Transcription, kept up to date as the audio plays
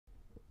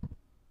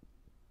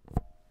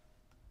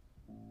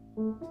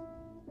I'm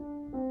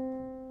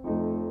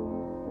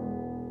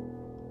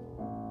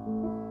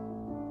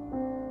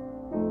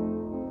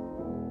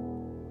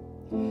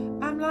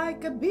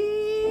like a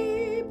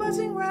bee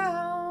buzzing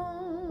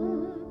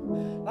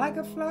round, like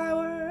a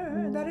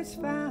flower that is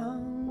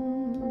found.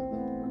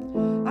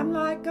 I'm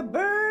like a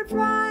bird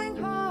flying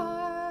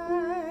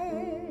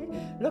high,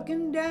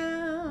 looking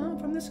down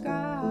from the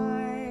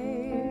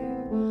sky.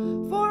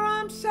 For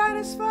I'm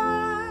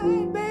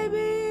satisfied,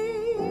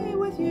 baby,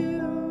 with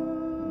you,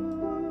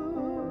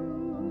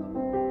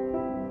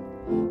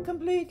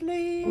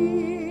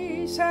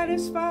 completely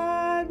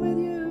satisfied with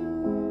you.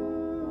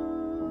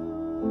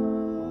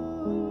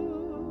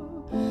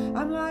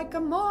 I'm like a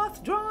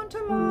moth drawn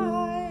to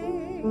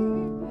light,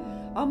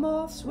 a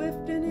moth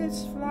swift in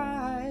its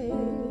flight.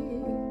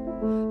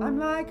 I'm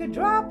like a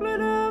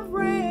droplet of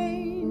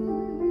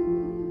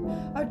rain,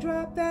 a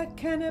drop that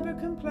can never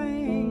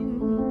complain.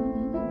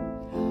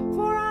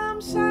 For I'm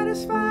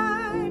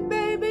satisfied,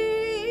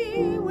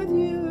 baby, with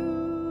you,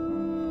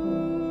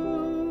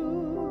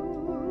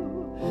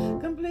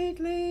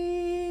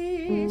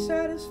 completely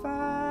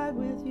satisfied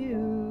with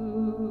you.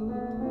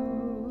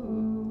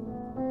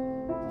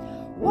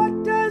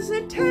 What does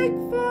it take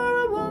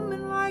for a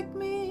woman like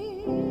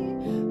me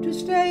to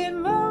stay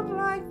in love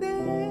like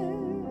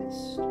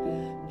this?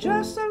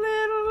 Just a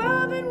little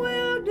loving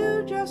will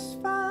do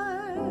just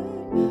fine,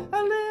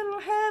 a little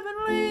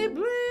heavenly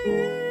bliss.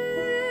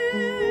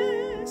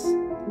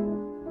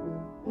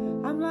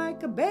 I'm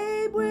like a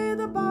babe with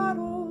a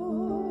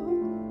bottle,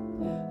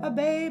 a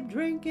babe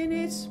drinking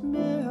its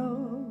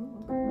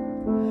milk.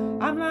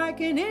 I'm like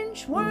an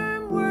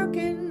inchworm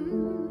working,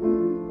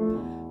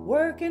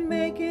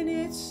 making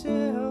it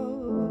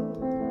silk.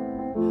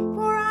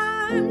 For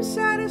I'm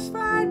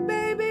satisfied,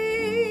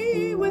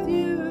 baby, with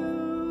you,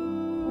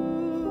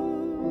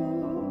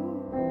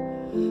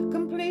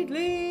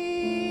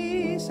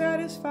 completely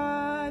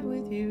satisfied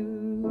with you.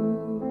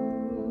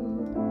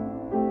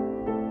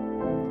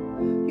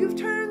 You've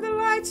turned the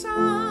lights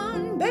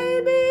on,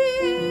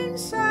 baby,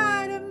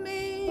 inside of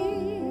me,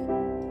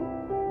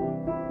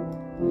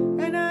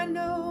 and I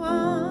know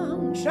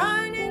I'm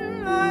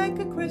shining like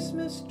a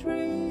Christmas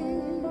tree.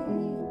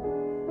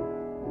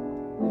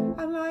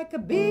 I'm like a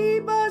bee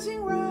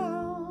buzzing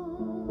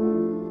round,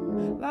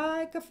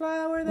 like a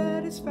flower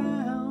that is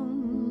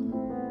found.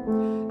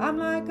 I'm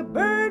like a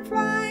bird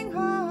flying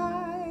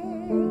high,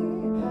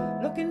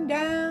 looking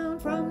down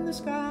from the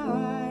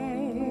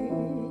sky.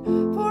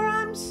 For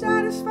I'm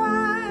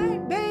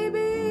satisfied,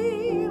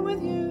 baby,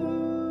 with you,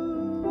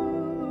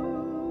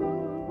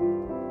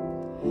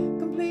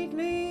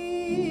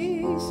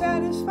 completely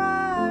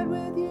satisfied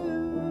with you.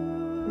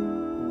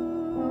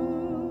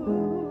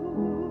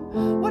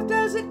 What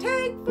does it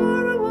take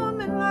for a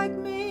woman like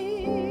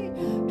me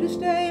to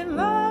stay in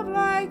love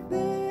like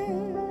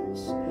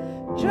this?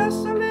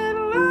 Just a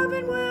little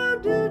loving will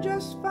do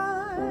just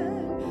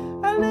fine,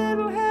 a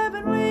little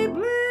heavenly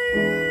bliss.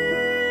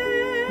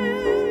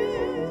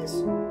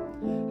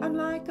 I'm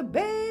like a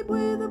babe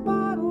with a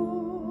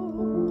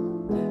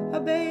bottle, a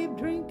babe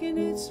drinking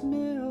its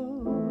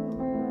milk.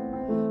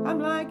 I'm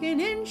like an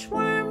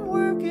inchworm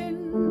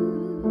working,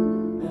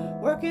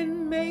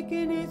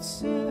 making it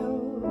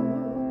silk.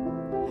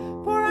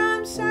 For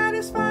I'm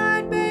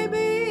satisfied,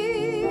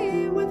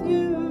 baby, with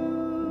you,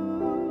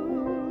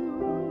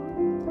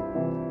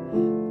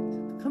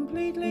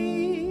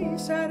 completely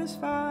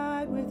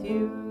satisfied with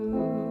you.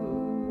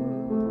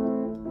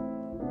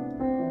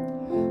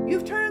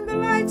 You've turned the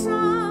lights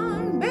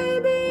on,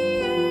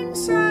 baby,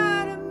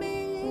 inside of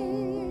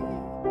me,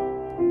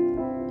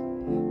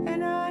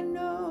 and I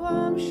know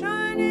I'm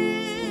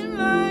shining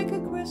like a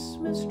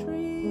Christmas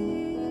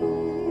tree.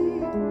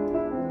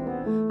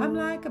 I'm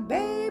like a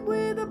babe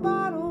with a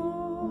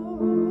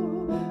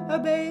bottle, a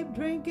babe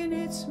drinking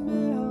its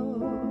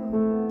milk.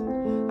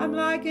 I'm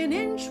like an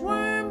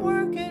inchworm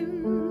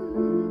working,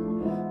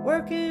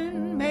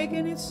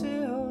 making it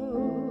silk.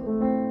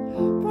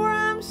 For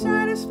I'm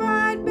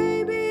satisfied,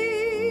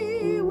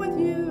 baby, with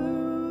you,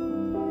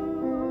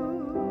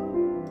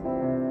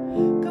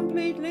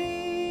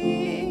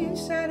 completely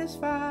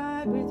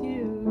satisfied with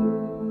you,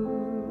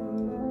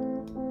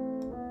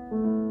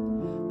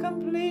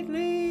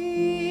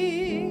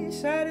 completely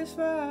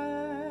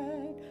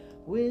satisfied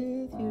with